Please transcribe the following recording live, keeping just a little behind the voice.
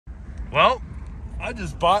Well, I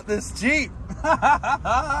just bought this Jeep.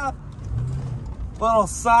 Little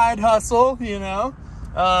side hustle, you know.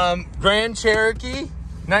 Grand Cherokee,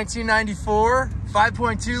 1994,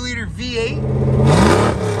 5.2 liter V8.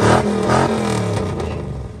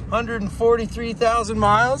 143,000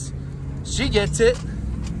 miles. She gets it.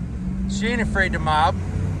 She ain't afraid to mob.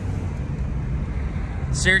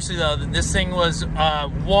 Seriously though, this thing was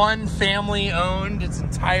one family owned its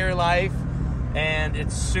entire life, and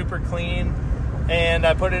it's super clean. And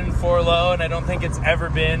I put it in 4-low, and I don't think it's ever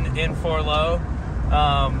been in 4-low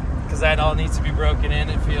because that all needs to be broken in,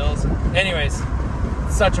 it feels. Anyways,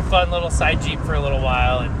 such a fun little side Jeep for a little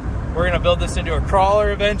while, and we're gonna build this into a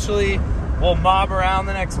crawler eventually. We'll mob around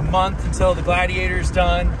the next month until the Gladiator's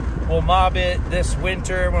done. We'll mob it this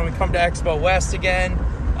winter when we come to Expo West again.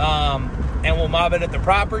 And we'll mob it at the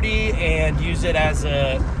property and use it as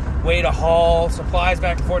a way to haul supplies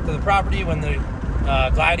back and forth to the property when the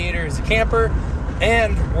Gladiator is a camper.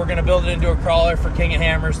 And we're gonna build it into a crawler for King of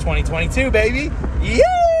Hammers 2022, baby. Yay!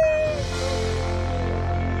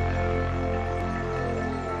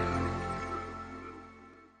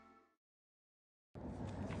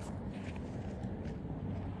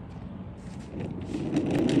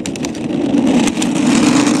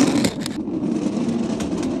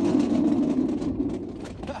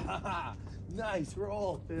 Nice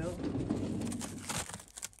roll, Phil.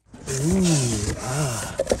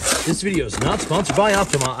 This video is not sponsored by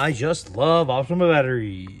Optima. I just love Optima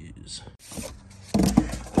batteries.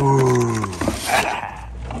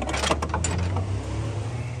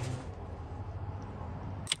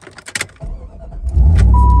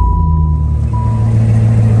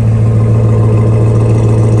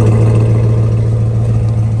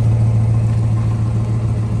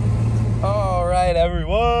 All right,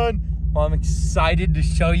 everyone. Well, I'm excited to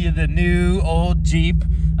show you the new old Jeep.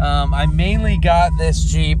 I mainly got this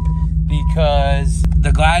Jeep because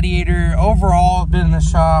the Gladiator overall been in the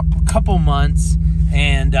shop a couple months,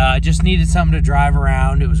 and I just needed something to drive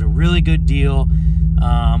around. It was a really good deal.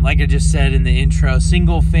 Like I just said in the intro,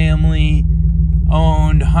 single family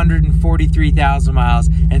owned, 143,000 miles,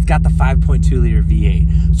 and it's got the 5.2 liter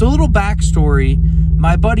V8. So a little backstory,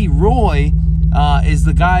 my buddy Roy is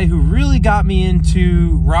the guy who really got me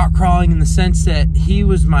into rock crawling, in the sense that he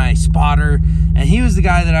was my spotter, and he was the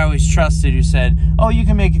guy that I always trusted, who said, oh, you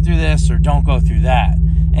can make it through this or don't go through that.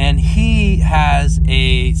 And he has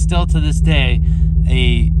still to this day,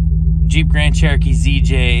 a Jeep Grand Cherokee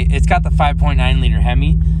ZJ. It's got the 5.9 liter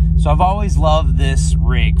Hemi. So I've always loved this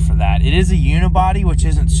rig for that. It is a unibody, which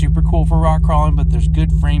isn't super cool for rock crawling, but there's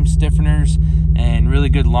good frame stiffeners and really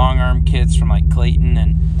good long arm kits from like Clayton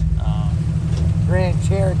and Grand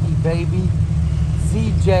Cherokee, baby.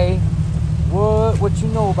 ZJ. What you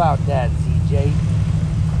know about that, ZJ?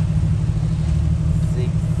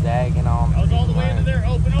 Zigzagging on. I was all the way into there,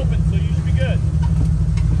 open, so you should be good.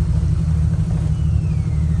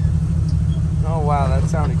 Oh wow, that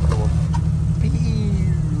sounded cool.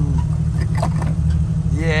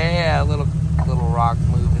 Yeah, little rock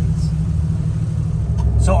movements.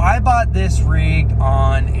 So I bought this rig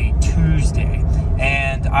on a Tuesday,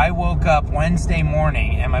 and I woke up Wednesday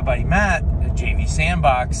morning, and my buddy Matt at JV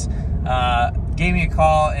Sandbox gave me a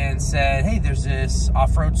call and said, hey, there's this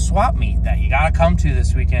off-road swap meet that you gotta come to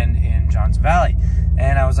this weekend in Johnson Valley.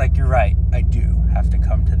 And I was like, you're right, I do have to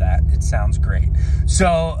come to that. It sounds great. So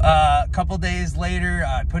a couple days later,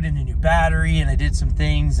 I put in a new battery and I did some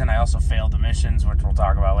things, and I also failed emissions, which we'll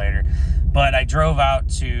talk about later. But I drove out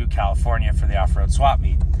to California for the off-road swap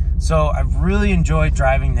meet. So I've really enjoyed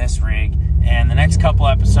driving this rig, and the next couple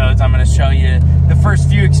episodes I'm going to show you the first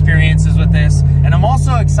few experiences with this. And I'm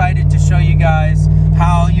also excited to show you guys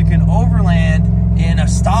how you can overland in a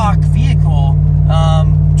stock vehicle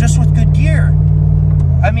just with good gear.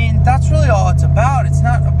 I mean, that's really all it's about. It's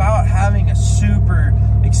not about having a super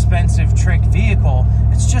expensive trick vehicle.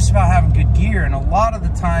 It's just about having good gear. And a lot of the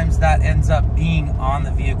times that ends up being on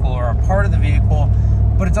the vehicle or a part of the vehicle,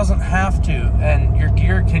 but it doesn't have to. And your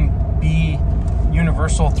gear can be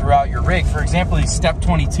universal throughout your rig. For example, these Step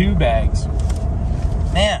 22 bags.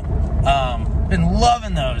 Man, been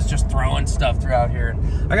loving those, just throwing stuff throughout here.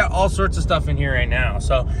 I got all sorts of stuff in here right now.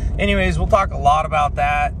 So anyways, we'll talk a lot about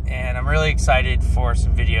that, and I'm really excited for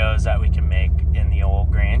some videos that we can make in the old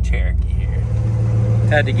Grand Cherokee here.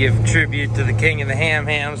 Had to give tribute to the king of the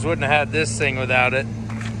hams. Wouldn't have had this thing without it.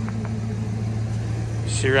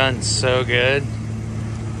 She runs so good.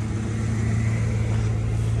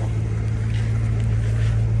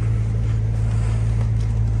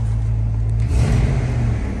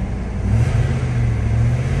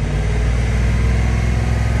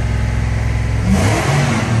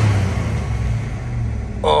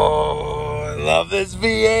 Oh, love this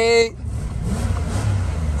V8.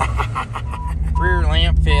 Rear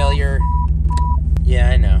lamp failure. Yeah,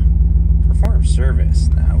 I know. Perform service.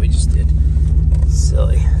 No, we just did.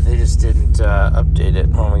 Silly. They just didn't update it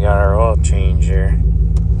when we got our oil change here.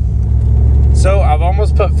 So I've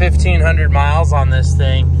almost put 1,500 miles on this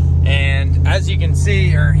thing, and as you can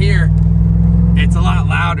see or hear, it's a lot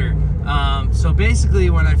louder. So basically,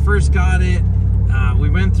 when I first got it, we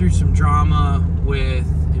went through some drama with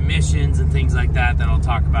emissions and things like that I'll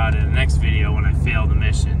talk about in the next video when I failed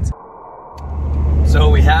emissions. So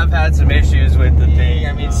we have had some issues with the thing.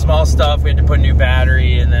 I mean, small stuff. We had to put a new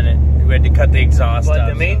battery, and then we had to cut the exhaust up. But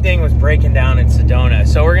the main thing was breaking down in Sedona.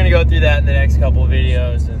 So we're gonna go through that in the next couple of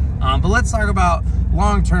videos. But let's talk about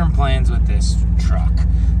long-term plans with this truck.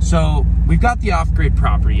 So we've got the off-grid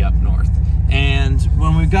property up north, and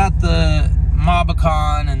when we've got the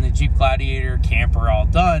Mobicon and the Jeep Gladiator camper all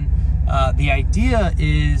done, the idea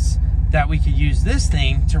is that we could use this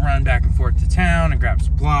thing to run back and forth to town and grab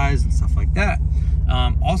supplies and stuff like that.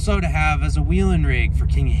 Also to have as a wheeling rig for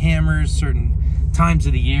King of Hammers certain times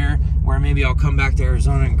of the year where maybe I'll come back to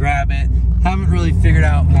Arizona and grab it. Haven't really figured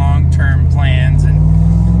out long-term plans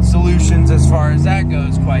and solutions as far as that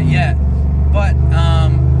goes quite yet. But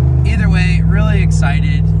either way, really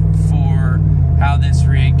excited for how this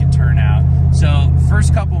rig could turn out. So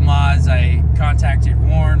first couple mods, I contacted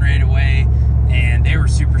Warren right away, and they were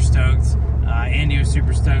super stoked. Andy was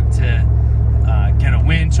super stoked to get a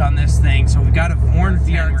winch on this thing. So we got a Warren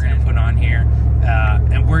VR we're gonna put on here,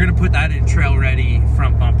 and we're gonna put that in trail ready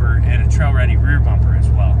front bumper and a trail ready rear bumper as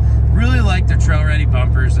well. Really like the trail ready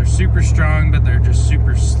bumpers. They're super strong, but they're just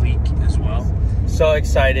super sleek as well. So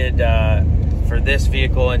excited for this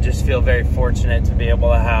vehicle, and just feel very fortunate to be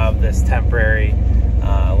able to have this temporary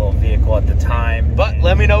little vehicle at the time. But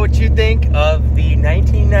let me know what you think of the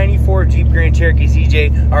 1994 Jeep Grand Cherokee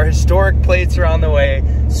CJ. Our historic plates are on the way.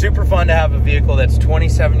 Super fun to have a vehicle that's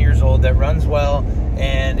 27 years old, that runs well,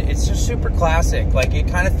 and it's just super classic. Like, it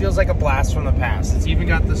kind of feels like a blast from the past. It's even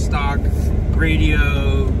got the stock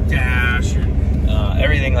radio dash and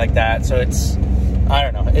everything like that. So it's, I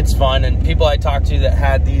don't know, it's fun. And people I talked to that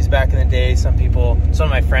had these back in the day, some of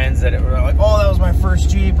my friends that were like, oh, that was my first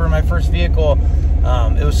Jeep or my first vehicle.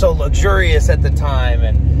 It was so luxurious at the time,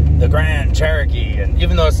 and the Grand Cherokee, and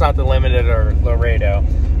even though it's not the Limited or Laredo.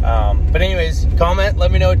 But anyways, comment,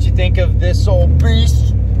 let me know what you think of this old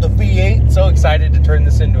beast, the V8. So excited to turn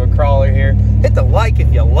this into a crawler here. Hit the like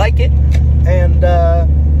if you like it, and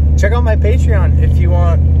check out my Patreon if you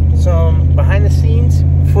want some behind the scenes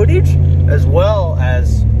footage, as well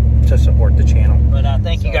as to support the channel. But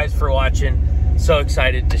thank you guys for watching. So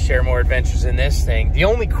excited to share more adventures in this thing. The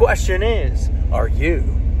only question is, are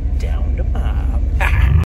you?